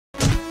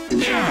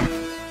Howdy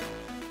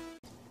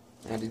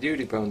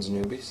doody, bones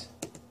newbies.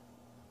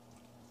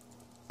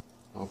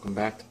 Welcome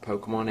back to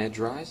Pokemon Edge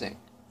Rising.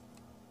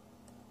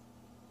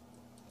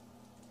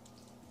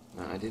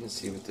 Now, I didn't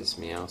see what this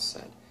Meowth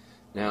said.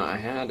 Now, I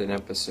had an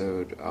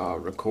episode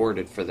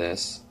recorded for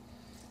this.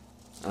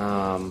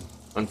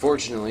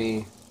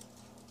 Unfortunately,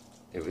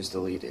 it was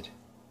deleted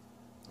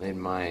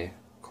in my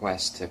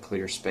quest to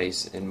clear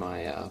space in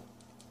my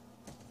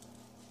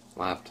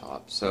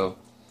laptop. So,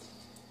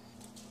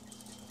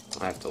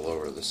 I have to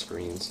lower the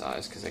screen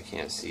size because I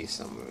can't see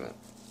some of it.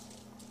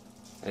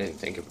 I didn't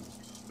think it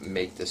would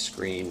make the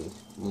screen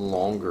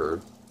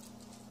longer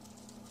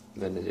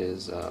than it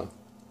is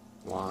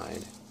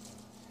wide.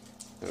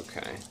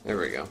 Okay, there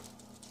we go.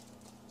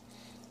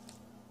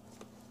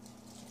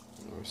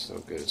 We're so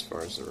good as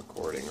far as the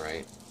recording,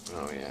 right?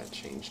 Oh yeah, it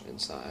changed in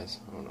size.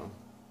 Oh no.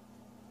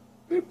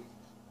 Boop.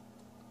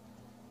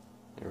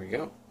 There we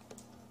go.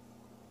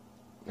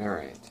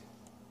 Alright.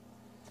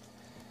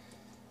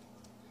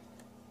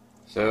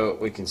 So,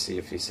 we can see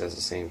if he says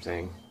the same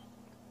thing.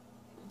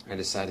 I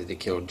decided to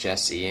kill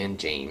Jesse and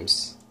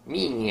James.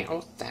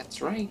 Meow,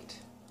 that's right.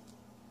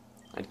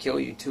 I'd kill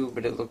you too,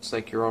 but it looks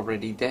like you're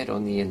already dead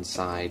on the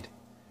inside.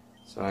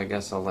 So I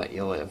guess I'll let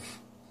you live.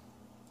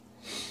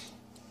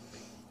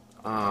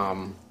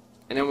 And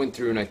I went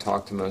through and I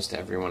talked to most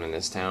everyone in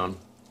this town.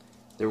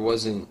 There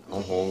wasn't a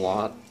whole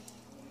lot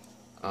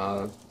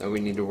that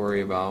we need to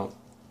worry about,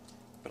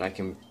 but I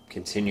can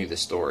continue the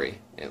story,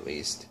 at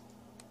least.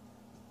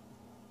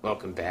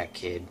 Welcome back,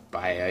 kid.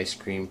 Buy ice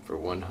cream for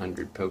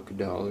 100 Poké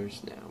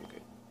Dollars. Now I'm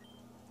good.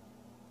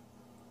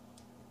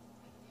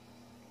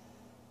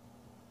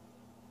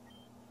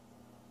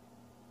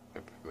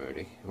 By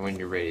promoting. When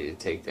you're ready to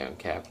take down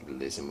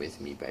capitalism with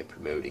me by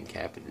promoting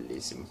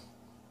capitalism.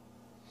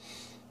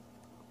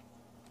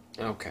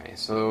 Okay,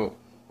 so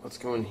let's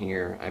go in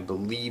here. I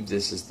believe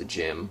this is the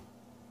gym.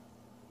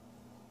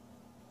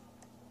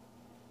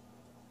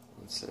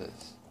 What's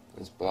this?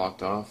 It's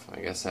blocked off. I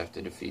guess I have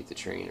to defeat the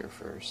trainer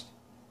first.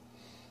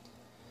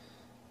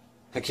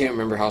 I can't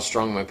remember how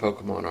strong my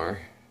Pokemon are.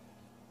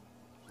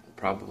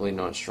 Probably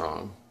not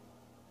strong.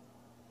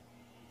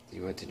 Do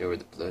you want to know where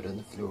the blood on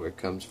the floor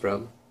comes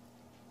from?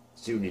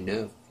 Soon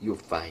enough, you'll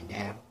find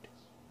out.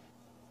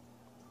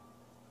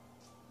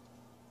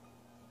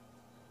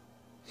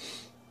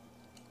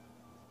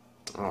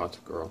 Oh, it's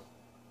a girl.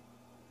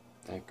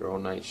 That girl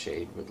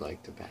Nightshade would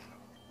like to battle.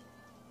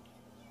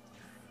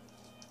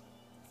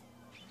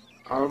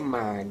 Oh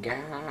my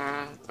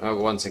god.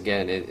 Once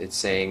again, it's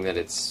saying that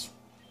it's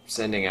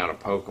sending out a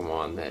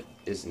Pokemon that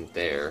isn't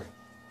there.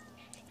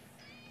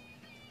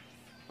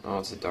 Oh,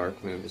 it's a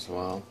dark move as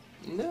well.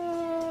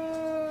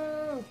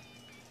 No!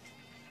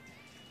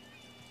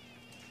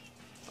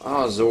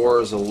 Oh,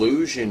 Zora's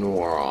illusion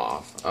wore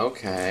off.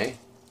 Okay.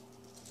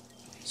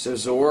 So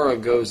Zora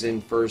goes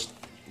in first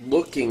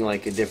looking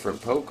like a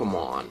different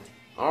Pokemon.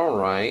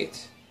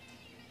 Alright.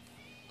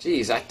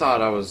 Jeez, I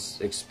thought I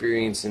was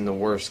experiencing the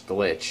worst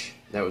glitch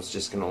that was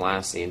just going to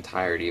last the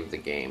entirety of the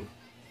game.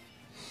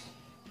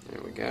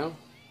 There we go.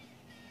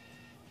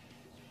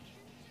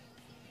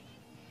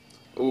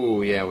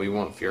 Ooh, yeah, we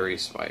want Fury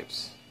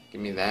Swipes.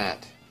 Give me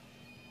that.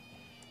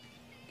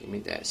 Give me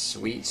that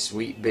sweet,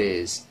 sweet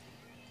biz.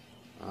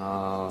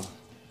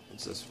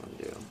 What's this one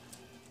do?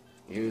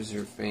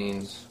 User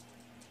feigns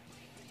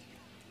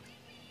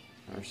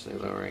partially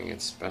lowering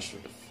its special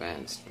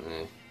defense.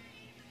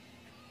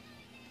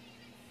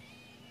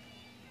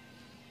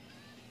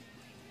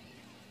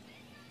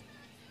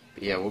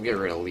 But yeah, we'll get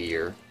rid of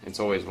Leer. It's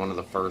always one of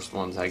the first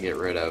ones I get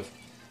rid of.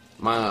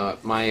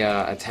 My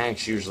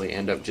attacks usually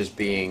end up just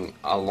being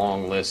a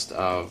long list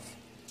of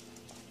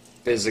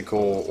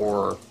physical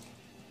or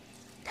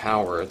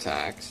power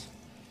attacks.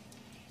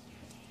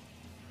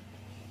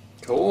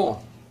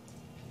 Cool.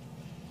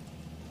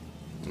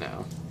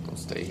 No, we'll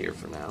stay here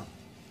for now.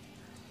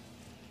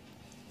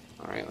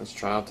 Alright, let's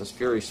try out this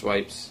Fury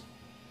Swipes.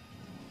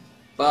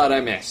 But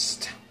I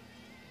missed.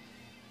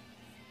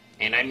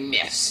 And I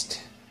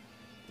missed.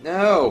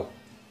 No!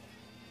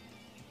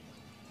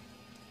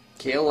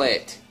 Kill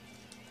it.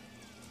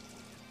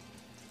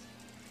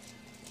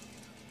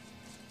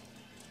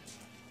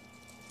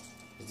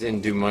 It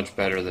didn't do much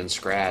better than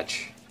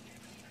Scratch.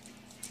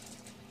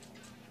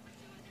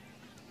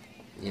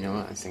 You know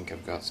what? I think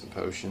I've got some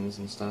potions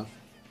and stuff.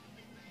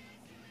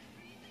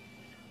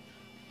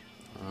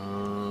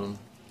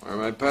 Where are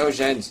my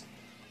potions?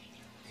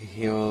 He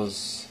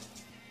heals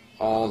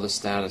all the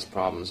status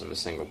problems of a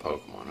single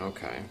Pokemon.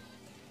 Okay.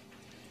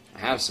 I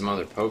have some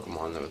other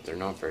Pokemon, though, but they're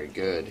not very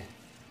good.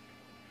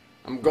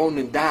 I'm going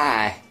to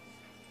die.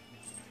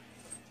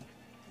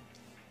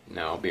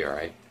 No, I'll be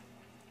alright.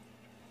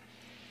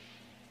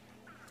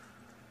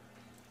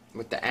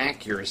 With the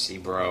accuracy,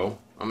 bro,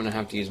 I'm going to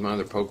have to use my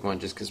other Pokemon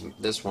just because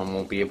this one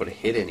won't be able to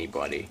hit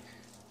anybody.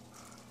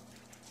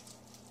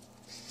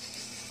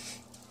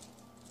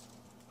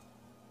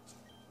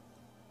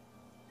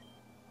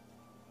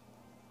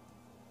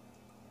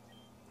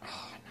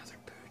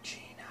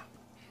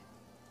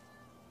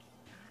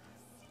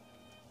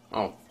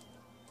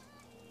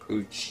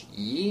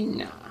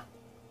 Puccina.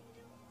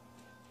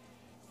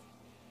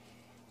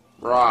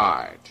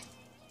 Right.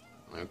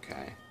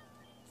 Okay.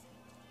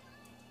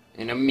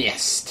 And a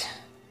mist.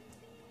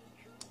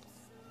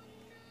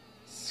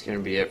 This is gonna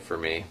be it for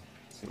me.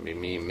 It's gonna be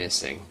me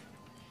missing.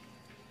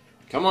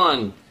 Come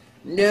on!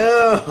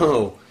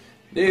 No!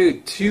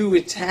 Dude, 2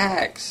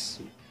 attacks!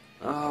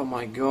 Oh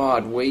my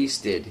god,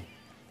 wasted.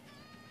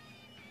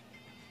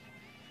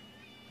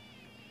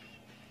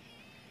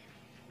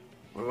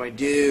 What do I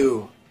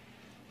do?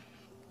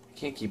 I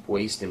can't keep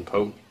wasting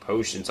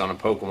potions on a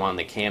Pokemon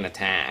that can't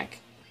attack.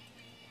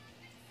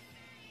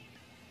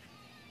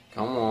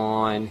 Come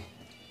on.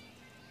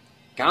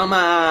 Come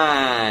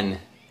on!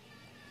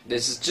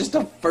 This is just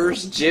a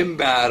first gym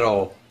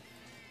battle.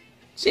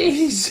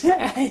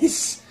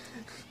 Jesus!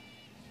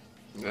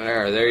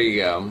 There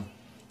you go.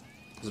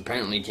 Because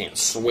apparently you can't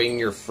swing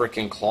your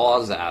frickin'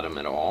 claws at him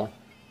at all.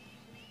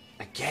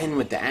 Again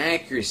with the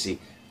accuracy.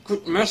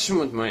 Quit messing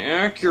with my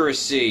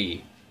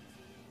accuracy!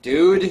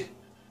 Dude,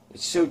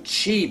 it's so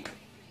cheap.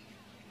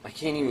 I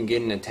can't even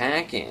get an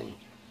attack in.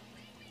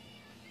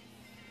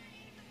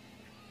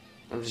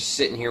 I'm just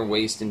sitting here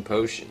wasting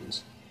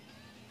potions.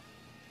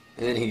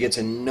 And then he gets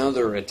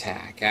another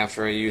attack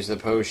after I use the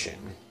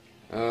potion.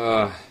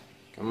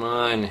 Come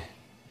on.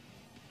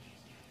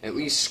 At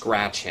least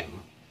scratch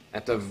him.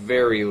 At the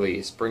very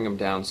least, bring him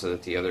down so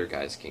that the other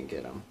guys can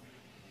get him.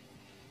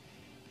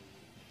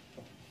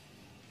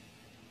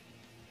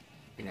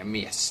 And I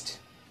missed.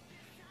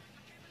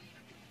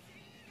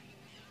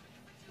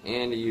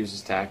 And he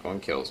uses tackle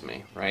and kills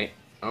me, right?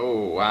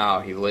 Oh,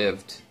 wow, he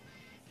lived.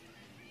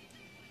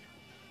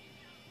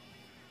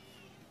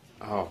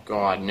 Oh,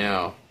 God,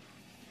 no.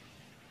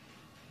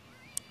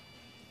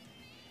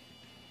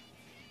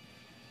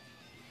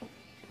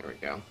 There we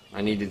go.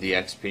 I needed the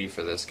XP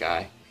for this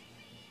guy.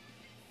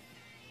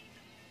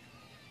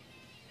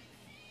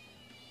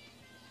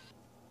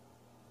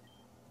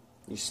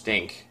 You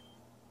stink.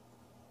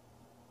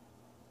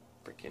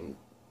 Freaking,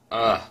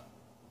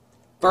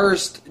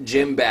 First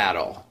gym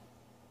battle.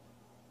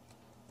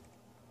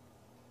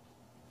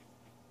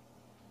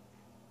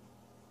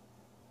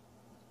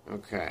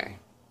 Okay.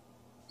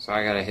 So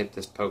I gotta hit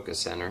this Poké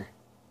Center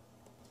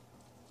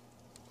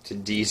to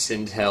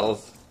decent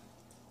health.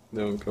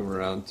 Don't come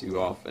around too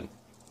often.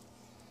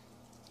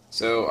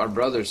 So our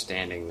brother's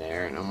standing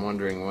there, and I'm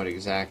wondering what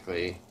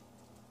exactly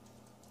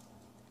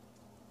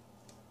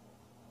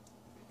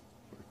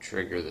will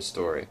trigger the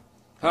story.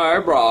 Hey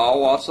bro,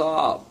 what's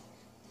up?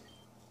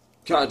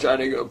 Catch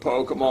any good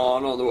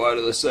Pokemon on the way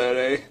to the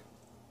city?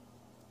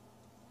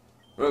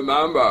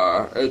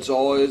 Remember, it's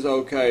always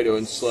okay to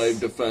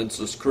enslave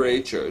defenseless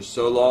creatures,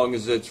 so long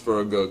as it's for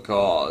a good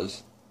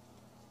cause.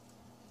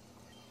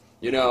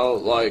 You know,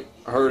 like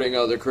hurting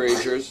other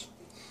creatures.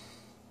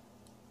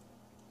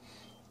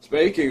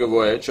 Speaking of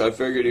which, I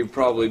figured you've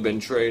probably been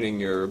training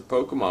your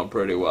Pokemon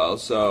pretty well,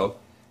 so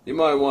you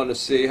might want to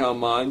see how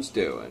mine's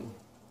doing.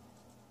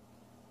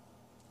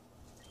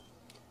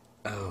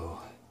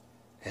 Oh,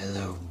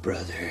 hello,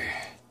 brother.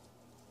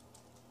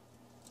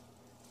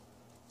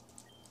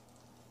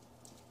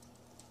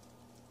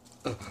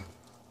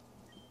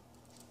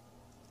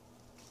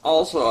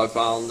 Also, I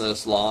found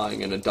this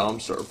lying in a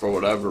dumpster for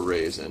whatever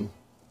reason.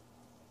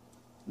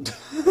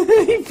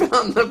 He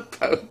found the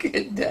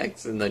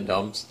Pokédex in the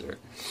dumpster.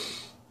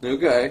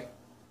 Okay.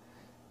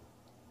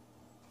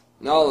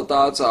 Now that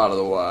that's out of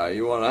the way,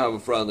 you want to have a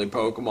friendly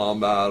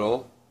Pokemon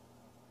battle?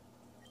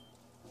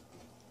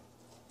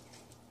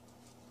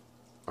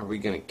 Are we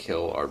gonna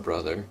kill our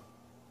brother?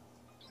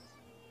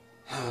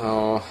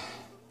 Oh.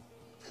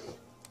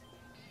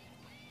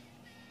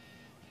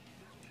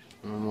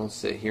 And we'll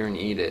sit here and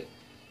eat it.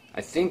 I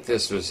think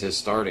this was his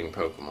starting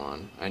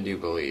Pokemon. I do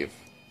believe.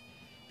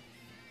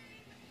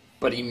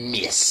 But he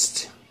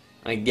missed.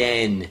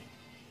 Again.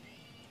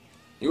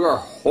 You are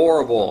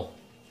horrible.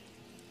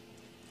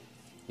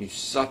 You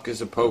suck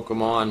as a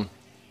Pokemon.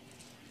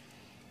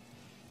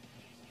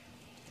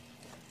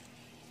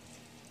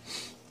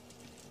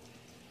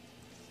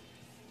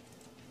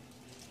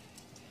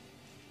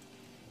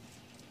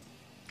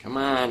 Come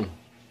on.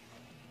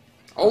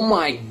 Oh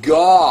my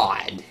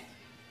god.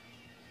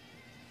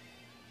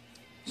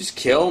 Just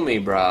kill me,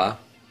 bruh.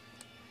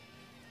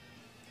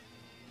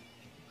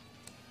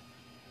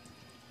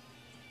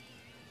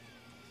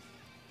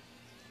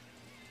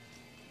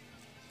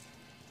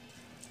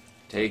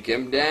 Take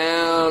him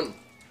down.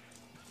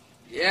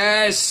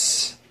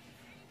 Yes.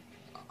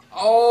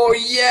 Oh,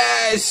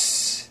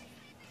 yes.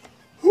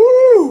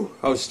 Woo.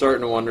 I was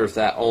starting to wonder if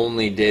that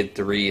only did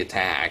 3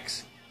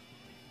 attacks.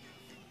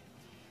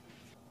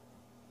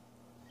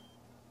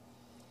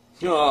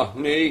 Oh,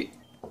 neat.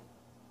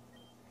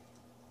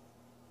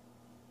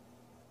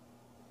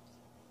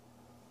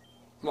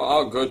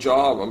 Well, good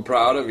job. I'm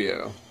proud of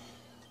you.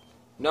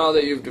 Now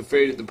that you've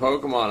defeated the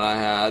Pokemon I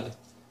had,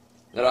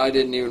 that I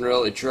didn't even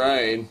really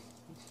train,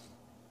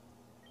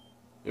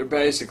 you're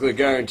basically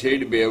guaranteed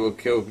to be able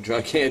to kill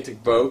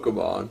gigantic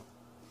Pokemon.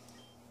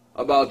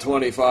 About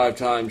 25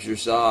 times your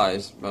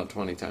size. About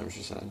 20 times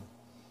your size.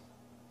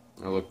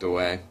 I looked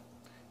away.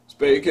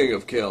 Speaking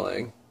of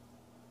killing,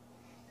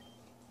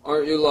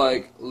 aren't you,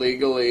 like,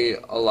 legally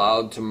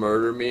allowed to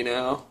murder me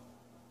now?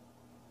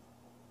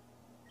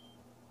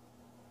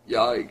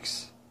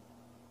 Yikes.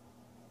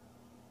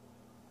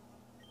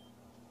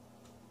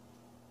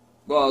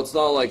 Well, it's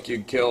not like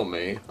you'd kill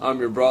me. I'm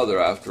your brother,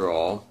 after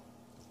all.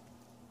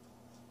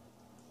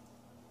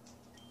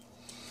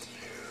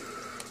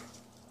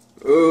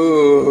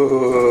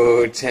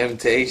 Ooh,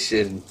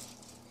 temptation.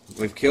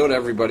 We've killed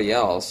everybody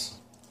else.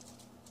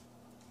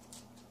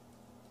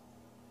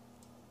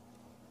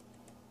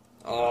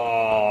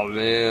 Oh,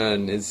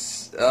 man,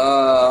 it's...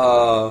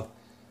 I'm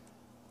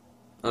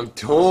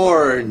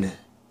torn.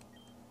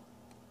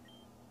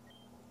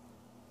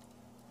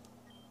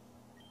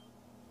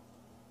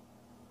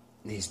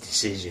 These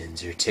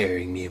decisions are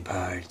tearing me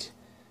apart.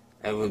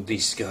 I will be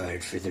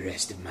scarred for the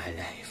rest of my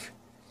life.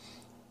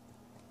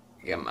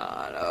 Come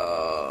on,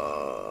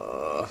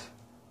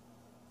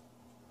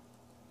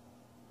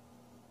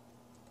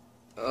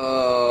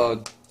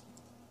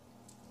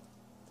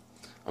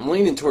 I'm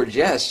leaning towards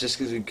yes, just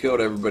because we killed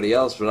everybody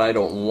else, but I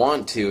don't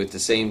want to at the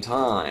same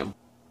time.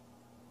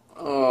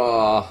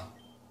 Oh.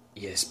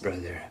 Yes,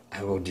 brother,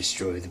 I will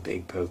destroy the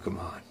big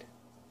Pokémon.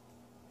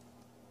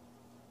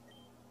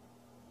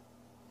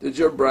 Did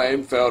your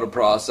brain fail to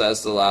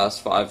process the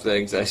last 5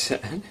 things I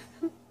said?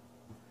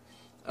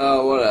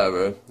 Oh,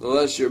 whatever. The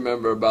less you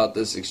remember about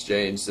this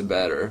exchange, the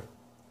better.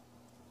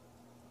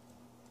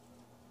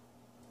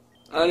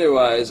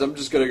 Anyways, I'm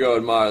just gonna go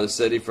admire the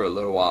city for a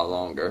little while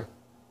longer.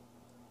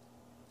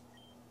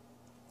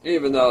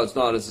 Even though it's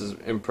not as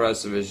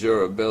impressive as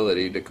your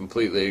ability to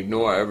completely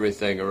ignore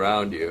everything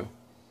around you.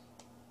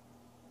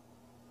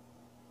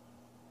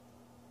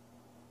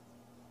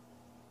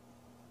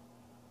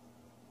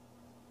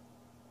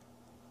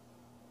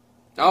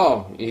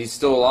 Oh, he's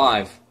still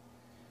alive.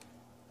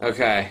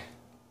 Okay.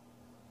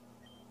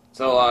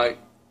 So, like,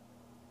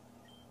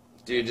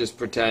 do you just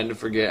pretend to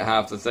forget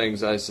half the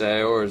things I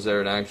say, or is there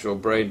an actual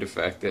brain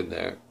defect in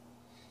there?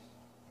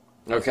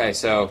 Okay,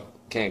 so,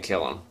 can't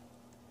kill him.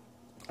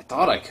 I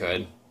thought I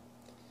could.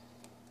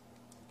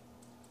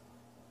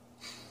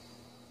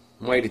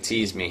 Way to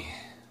tease me.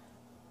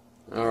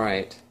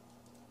 Alright.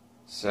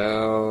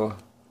 So...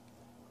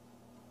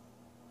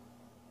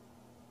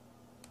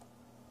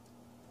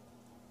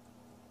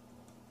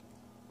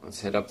 let's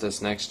hit up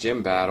this next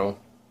gym battle.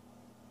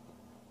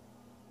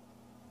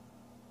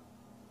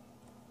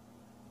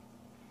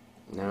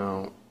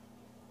 Now,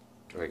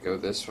 do I go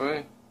this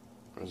way?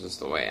 Or is this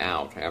the way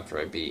out after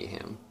I beat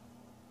him?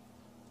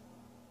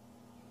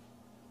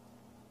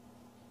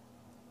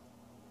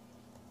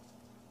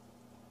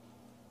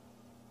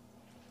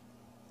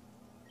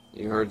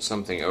 You heard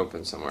something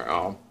open somewhere.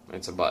 Oh,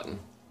 it's a button.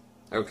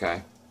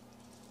 Okay.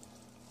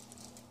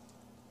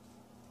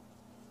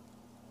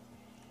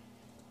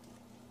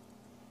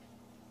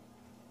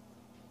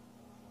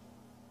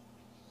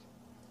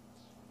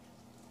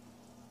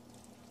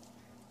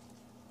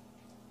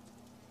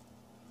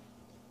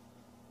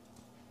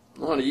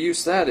 What a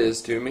use that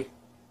is to me.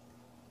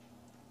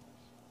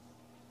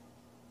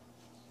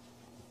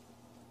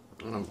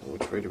 I don't know,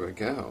 which way do I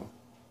go?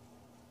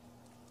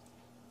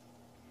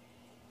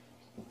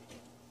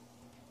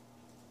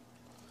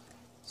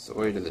 It's the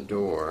way to the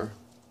door.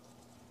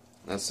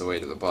 That's the way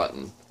to the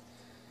button.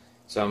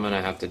 So I'm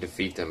gonna have to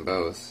defeat them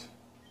both.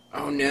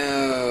 Oh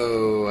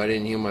no! I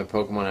didn't heal my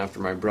Pokemon after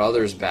my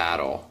brother's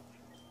battle.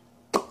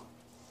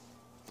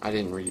 I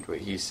didn't read what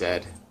he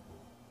said.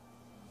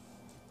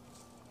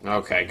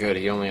 Okay, good.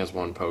 He only has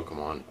 1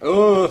 Pokemon.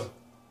 Ugh!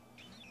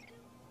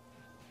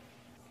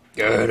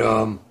 Get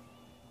him!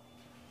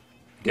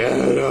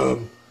 Get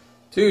him!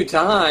 2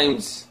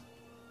 times!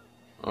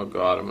 Oh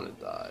god, I'm gonna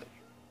die.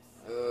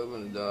 I'm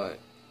gonna die.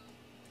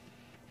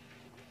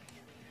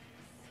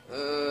 I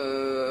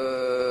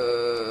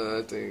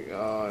think...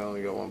 oh, I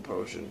only got 1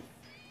 potion.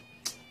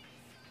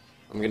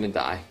 I'm gonna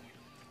die.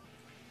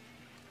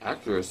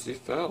 Accuracy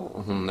fell.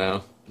 Oh,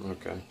 no.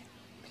 Okay.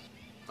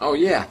 Oh,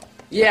 yeah!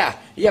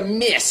 Yeah,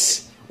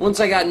 miss!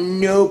 Once I got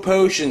no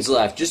potions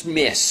left, just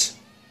miss.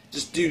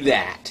 Just do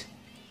that.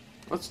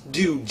 Let's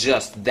do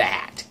just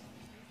that.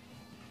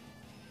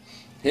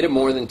 Hit it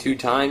more than 2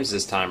 times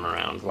this time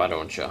around, why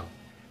don't you?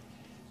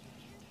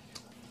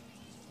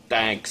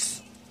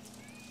 Thanks.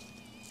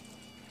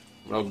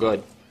 Well,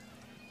 good.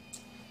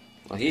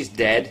 Well, he's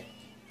dead.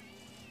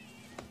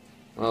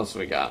 What else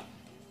we got?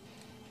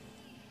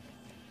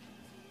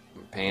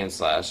 Pan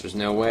Slash. There's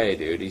no way,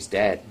 dude. He's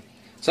dead.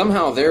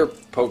 Somehow their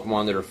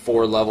Pokemon that are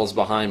 4 levels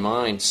behind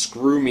mine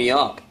screw me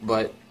up,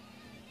 but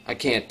I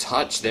can't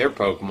touch their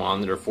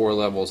Pokemon that are 4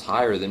 levels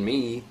higher than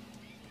me.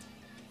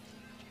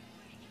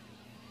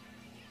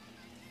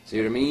 See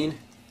what I mean?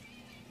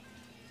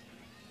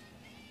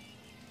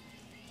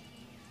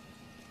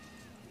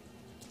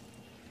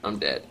 I'm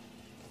dead.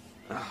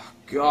 Oh,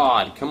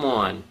 God, come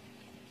on.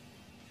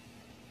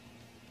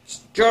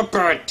 Stop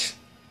it!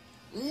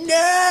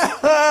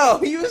 No!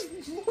 He was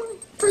 1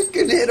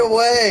 freaking hit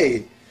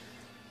away!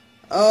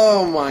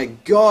 Oh my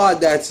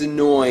god, that's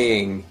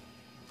annoying.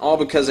 All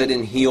because I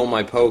didn't heal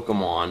my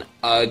Pokemon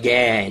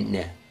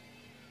again.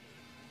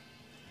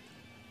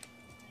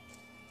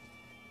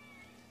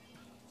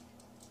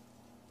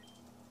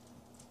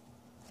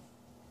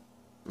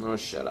 Oh,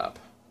 shut up.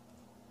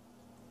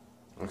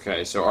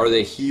 Okay, so are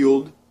they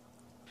healed?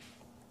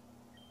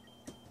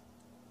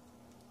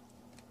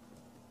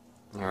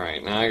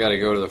 Alright, now I gotta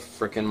go to the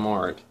frickin'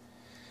 mart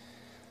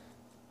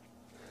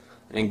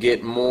and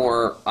get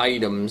more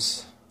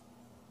items.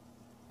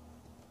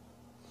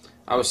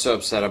 I was so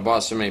upset. I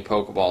bought so many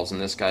Pokeballs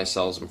and this guy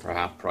sells them for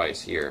half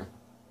price here.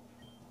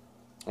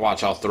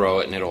 Watch, I'll throw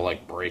it and it'll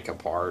like break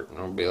apart and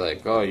I'll be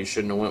like, oh, you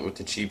shouldn't have went with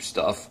the cheap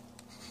stuff.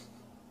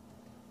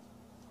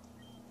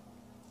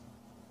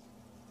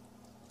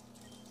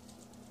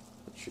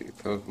 Shoot your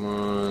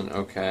Pokemon.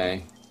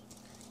 Okay.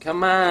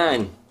 Come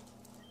on!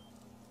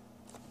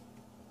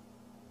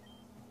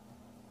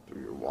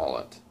 Through your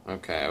wallet.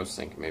 Okay, I was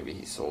thinking maybe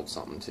he sold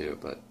something too,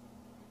 but...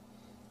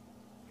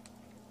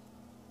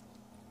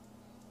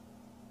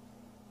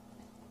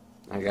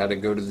 I gotta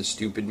go to the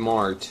stupid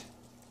mart.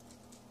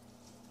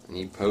 I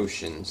need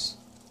potions.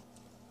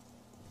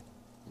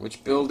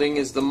 Which building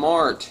is the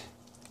mart?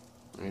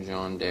 There's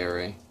John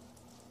Derry.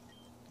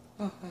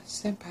 Oh,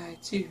 Senpai,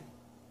 it's you.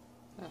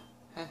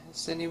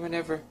 Has anyone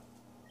ever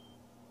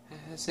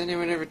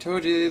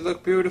told you they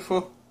look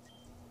beautiful?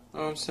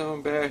 Oh, I'm so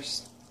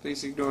embarrassed.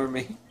 Please ignore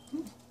me.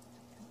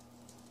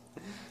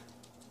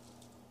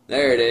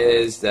 There it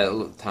is,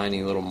 that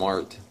tiny little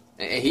mart.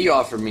 He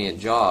offered me a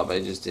job, I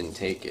just didn't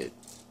take it.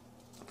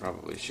 I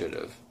probably should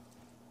have.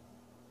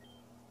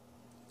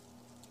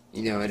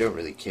 You know, I don't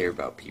really care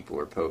about people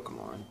or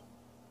Pokemon.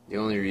 The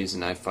only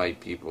reason I fight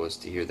people is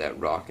to hear that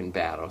rockin'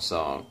 battle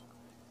song.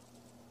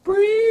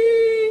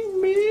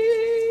 Bring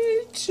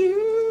me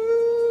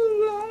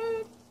to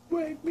life.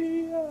 Wake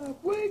me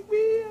up, wake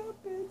me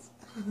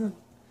up.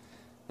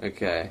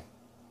 Okay.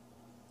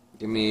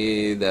 Give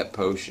me that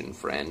potion,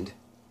 friend.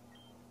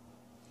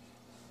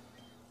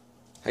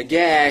 I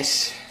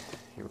guess.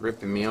 You're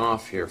ripping me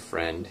off here,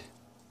 friend.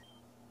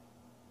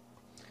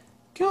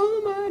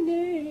 Call my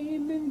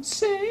name and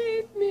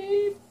save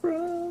me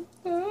from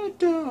the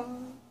dark.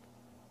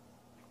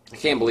 I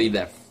can't believe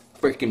that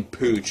freaking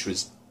pooch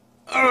was...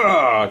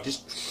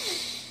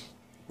 just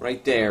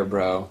right there,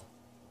 bro.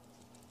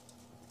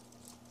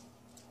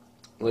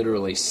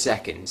 Literally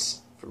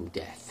seconds from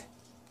death.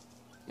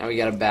 Now we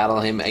gotta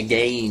battle him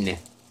again.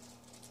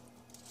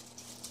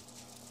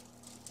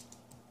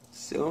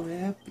 So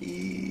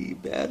happy,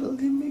 battle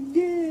him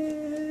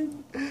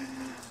again.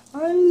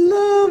 I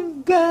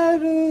love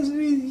battles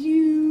with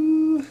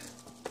you.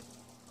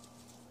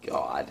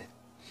 God.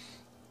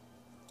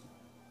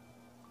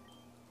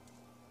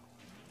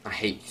 I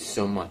hate you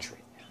so much right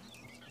now.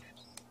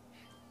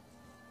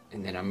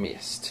 And then I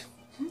missed.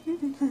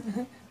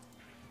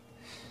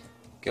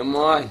 Come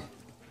on.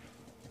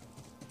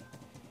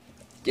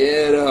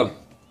 Get him.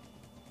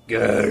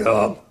 Get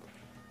him.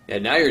 Yeah,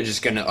 now you're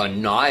just gonna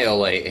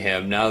annihilate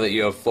him now that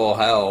you have full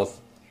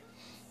health.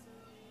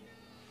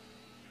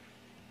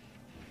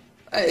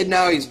 And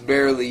now he's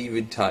barely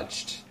even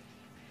touched.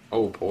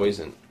 Oh,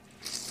 poison.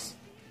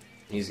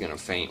 He's gonna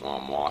faint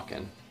while I'm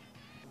walking.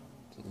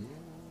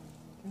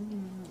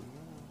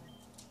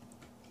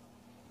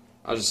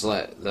 I'll just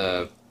let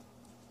the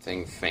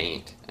thing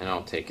faint, and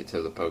I'll take it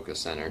to the Poké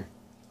Center.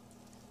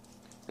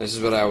 This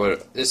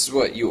is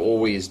what you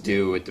always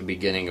do at the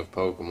beginning of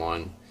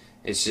Pokemon.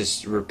 It's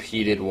just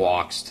repeated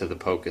walks to the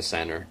Poké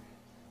Center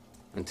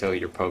until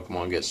your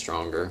Pokemon gets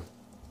stronger.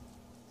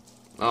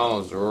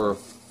 Oh, Zora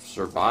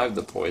survived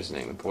the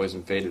poisoning. The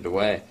poison faded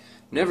away.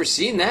 Never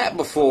seen that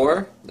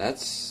before.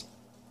 That's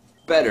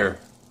better.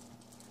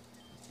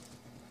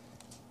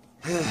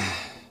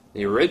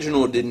 The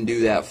original didn't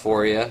do that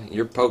for you.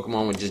 Your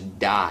Pokemon would just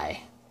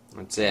die.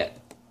 That's it.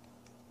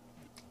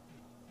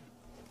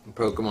 The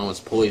Pokemon was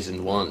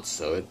poisoned once,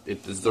 so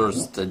it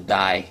deserves to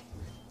die.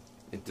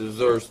 It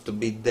deserves to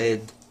be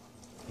dead.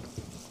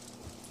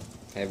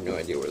 I have no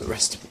idea where the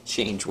rest of the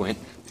change went.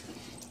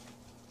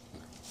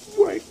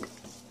 Wake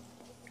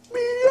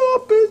me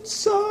up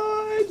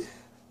inside.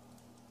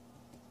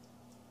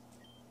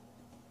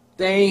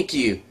 Thank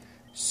you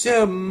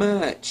so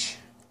much.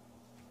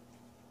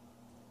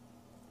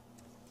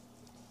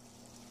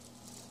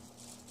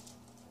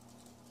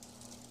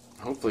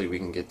 Hopefully we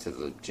can get to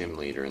the gym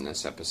leader in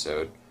this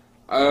episode.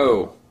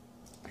 Oh!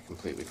 I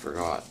completely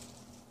forgot.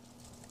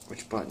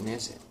 Which button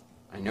is it?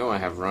 I know I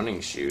have running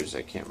shoes.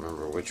 I can't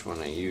remember which one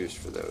I used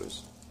for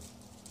those.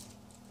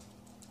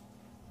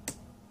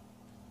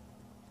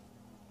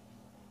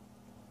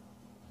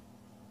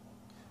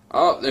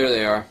 Oh, there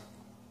they are.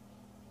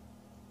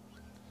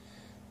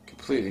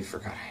 Completely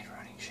forgot I had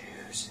running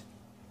shoes.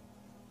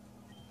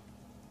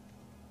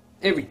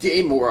 Every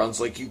day morons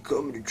like you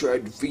come to try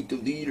to defeat the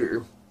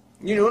leader.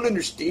 You don't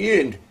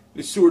understand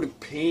the sort of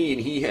pain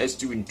he has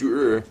to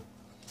endure.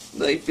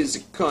 Life is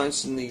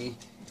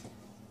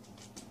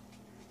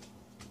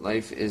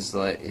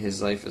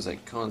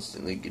like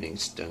constantly getting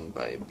stung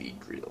by a bee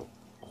drill.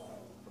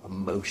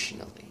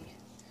 Emotionally.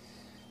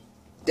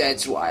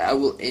 That's why I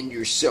will end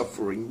your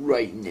suffering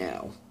right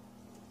now.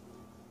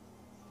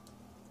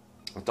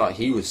 I thought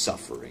he was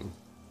suffering.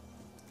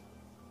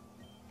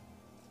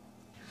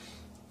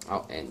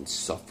 I'll end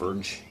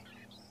suffrage.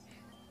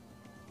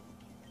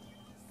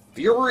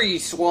 Fury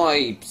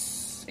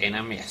swipes! And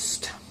I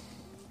missed.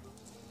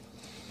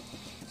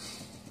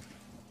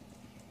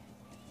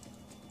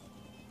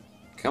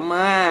 Come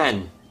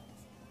on!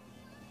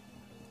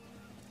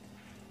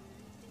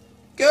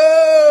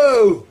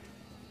 Go!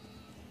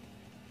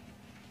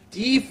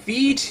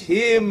 Defeat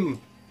him!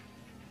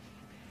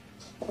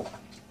 I'm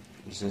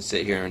just gonna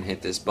sit here and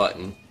hit this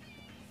button.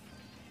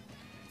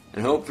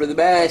 And hope for the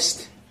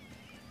best.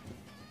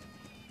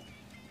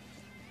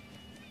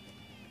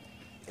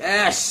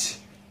 Yes!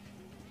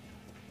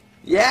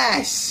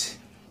 Yes!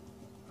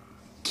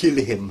 Kill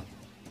him.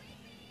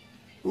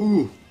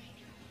 Ooh.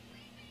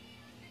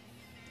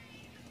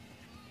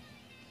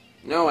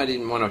 No, I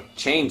didn't want to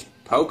change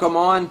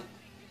Pokemon.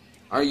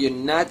 Are you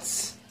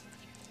nuts?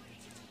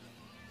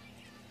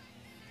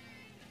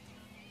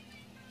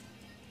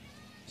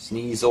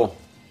 Sneasel.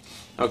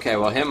 Okay,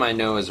 well, him I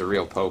know is a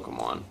real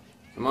Pokemon.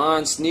 Come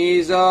on,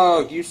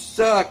 Sneasel! You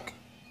suck!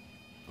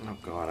 Oh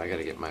god, I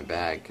gotta get my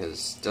bag,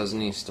 because doesn't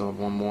he still have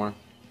one more?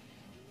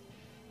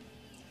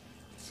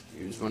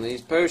 Use one of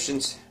these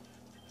potions.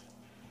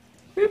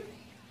 Boop.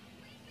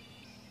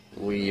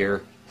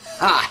 Weird.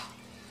 Ha!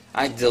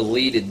 I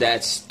deleted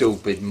that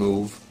stupid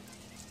move.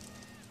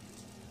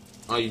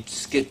 Oh, you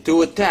just get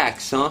 2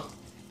 attacks, huh?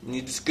 And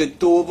you just get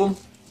 2 of them?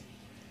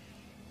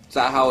 Is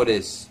that how it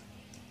is?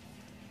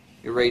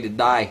 You're ready to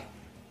die.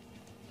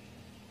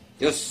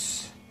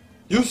 Yes!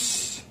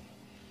 Yes!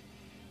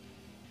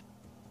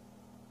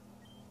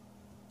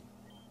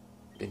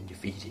 Been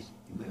defeated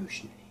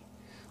emotionally.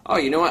 Oh,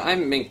 you know what? I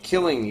haven't been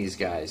killing these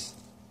guys.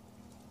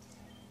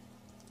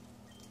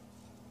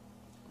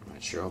 I'm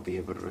not sure I'll be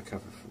able to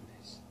recover from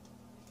this.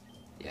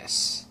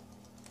 Yes.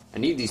 I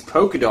need these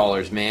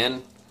Pokédollars,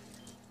 man.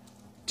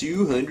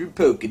 200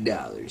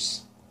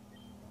 Pokédollars.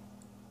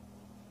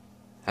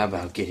 How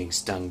about getting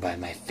stung by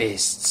my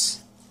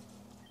fists?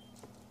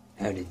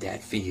 How did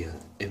that feel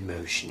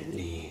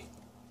emotionally?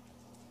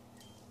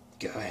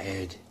 Go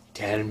ahead,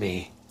 tell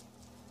me.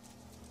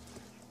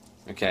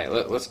 Okay,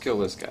 let's kill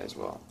this guy as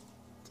well.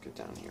 Let's get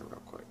down here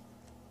real quick.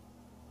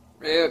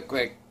 Real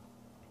quick.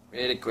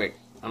 Really quick.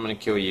 I'm gonna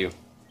kill you.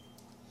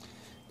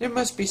 There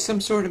must be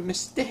some sort of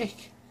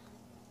mistake.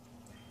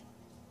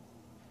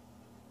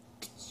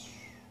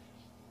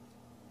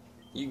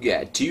 You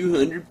got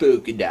 200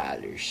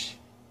 Pokédollars.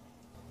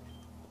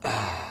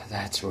 Ah,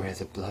 that's where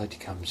the blood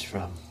comes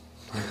from.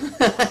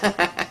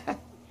 I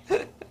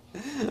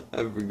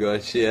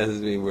forgot she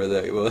asked me where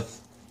that was.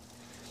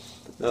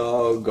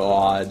 Oh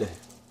god.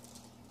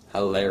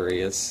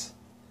 Hilarious.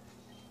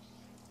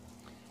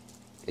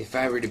 If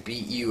I were to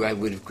beat you, I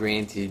would have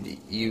granted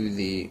you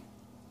the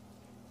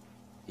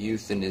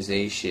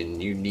euthanization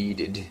you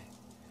needed.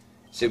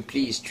 So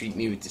please treat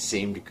me with the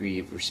same degree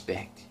of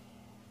respect.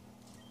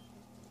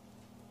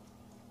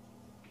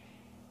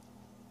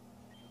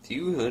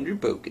 200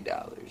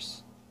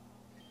 Pokédollars.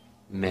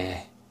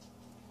 Meh.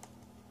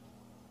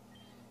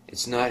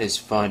 It's not as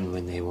fun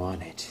when they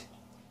want it.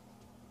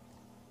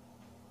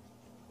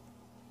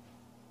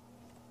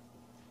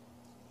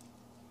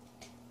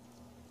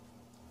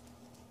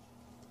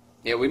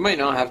 Yeah, we might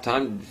not have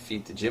time to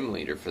defeat the gym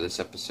leader for this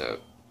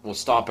episode. We'll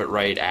stop it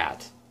right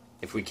at,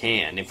 if we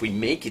can, if we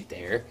make it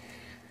there.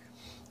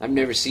 I've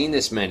never seen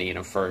this many in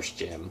a first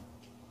gym.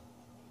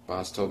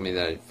 Boss told me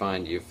that I'd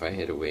find you if I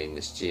hid away in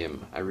this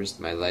gym. I risked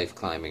my life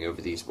climbing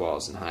over these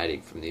walls and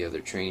hiding from the other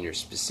trainers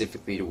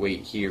specifically to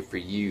wait here for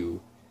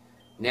you.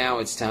 Now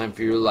it's time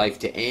for your life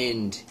to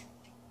end.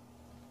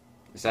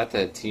 Is that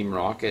the Team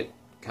Rocket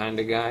kind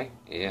of guy?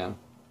 Yeah.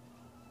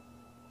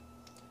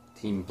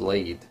 Team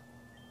Blade.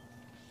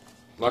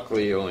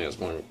 Luckily he only has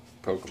one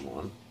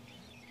Pokemon.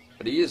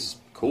 But he is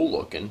cool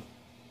looking.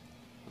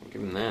 I'll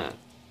give him that.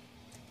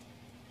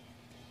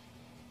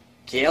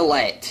 Kill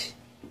it!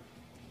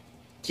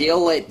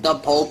 Kill it, the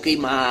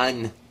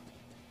Pokemon!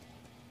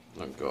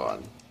 Oh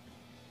god.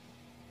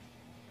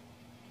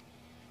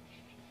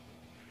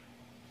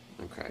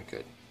 Okay,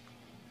 good.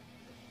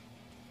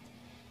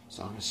 As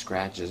long as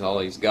Scratch is all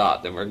he's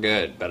got, then we're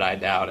good, but I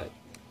doubt it.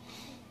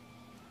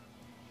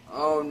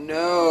 Oh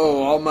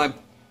no, all my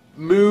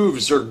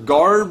moves are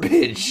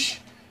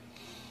garbage!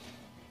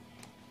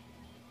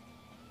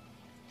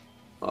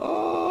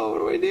 Oh, what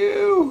do I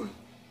do?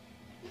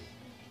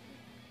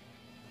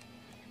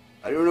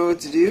 I don't know what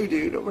to do,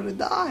 dude. I'm gonna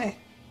die.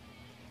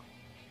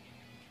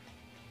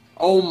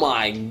 Oh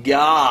my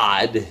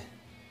god!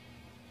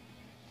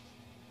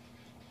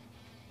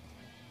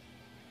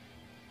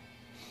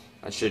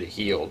 I should have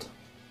healed.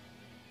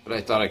 But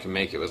I thought I could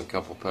make it with a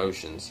couple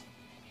potions.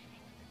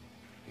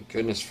 Thank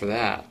goodness for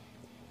that.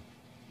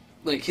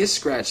 Like, his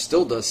Scratch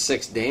still does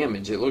 6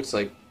 damage. It looks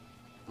like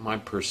my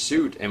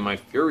Pursuit and my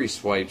Fury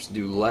Swipes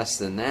do less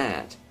than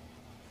that.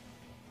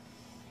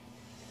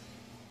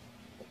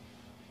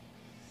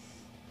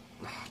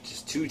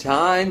 Just 2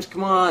 times?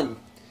 Come on.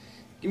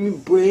 Give me a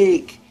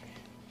break.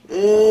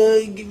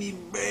 Give me a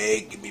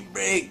break, give me a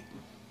break.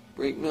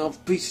 Break me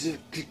off pieces of...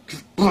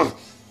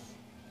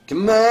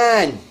 Come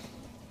on!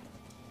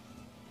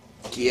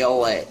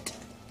 Kill it.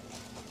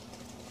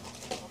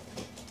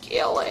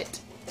 Kill it.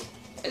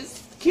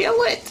 Just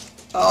kill it.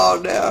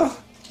 Oh no.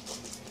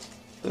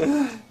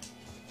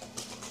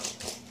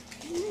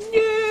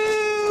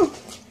 No!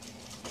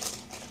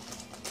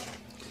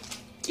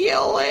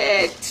 Kill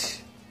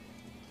it!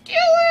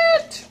 Kill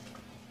it!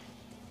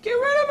 Get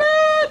rid of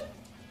it!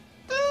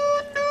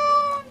 Oh,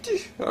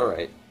 no.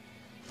 Alright.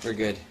 We're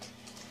good.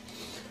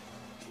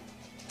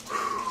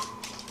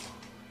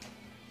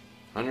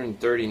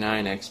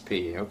 139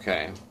 XP.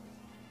 Okay.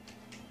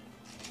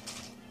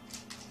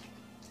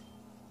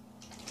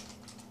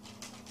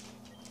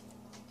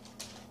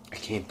 I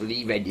can't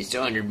believe I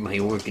dishonored my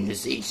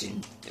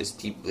organization. As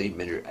Team Blade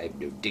Mender, I have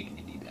no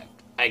dignity left.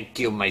 I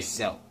killed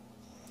myself.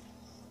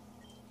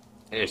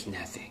 There's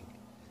nothing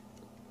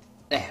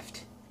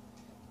left.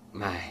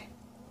 My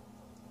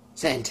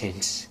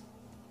sentence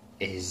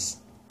is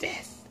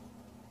death.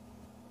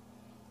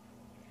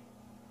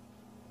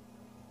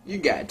 You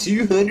got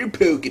 200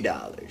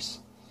 Pokédollars.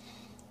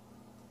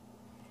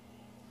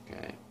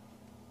 Okay.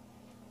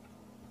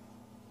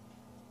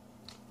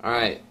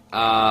 Alright,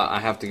 I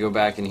have to go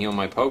back and heal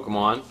my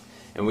Pokemon,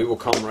 and we will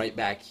come right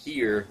back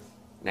here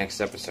next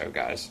episode,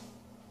 guys.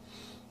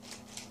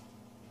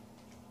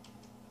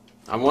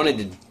 I wanted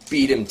to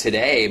beat him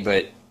today,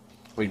 but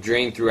we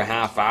drained through a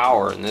half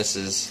hour, and this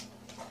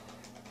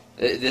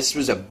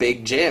was a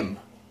big gym.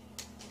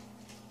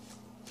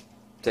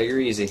 Take her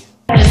easy.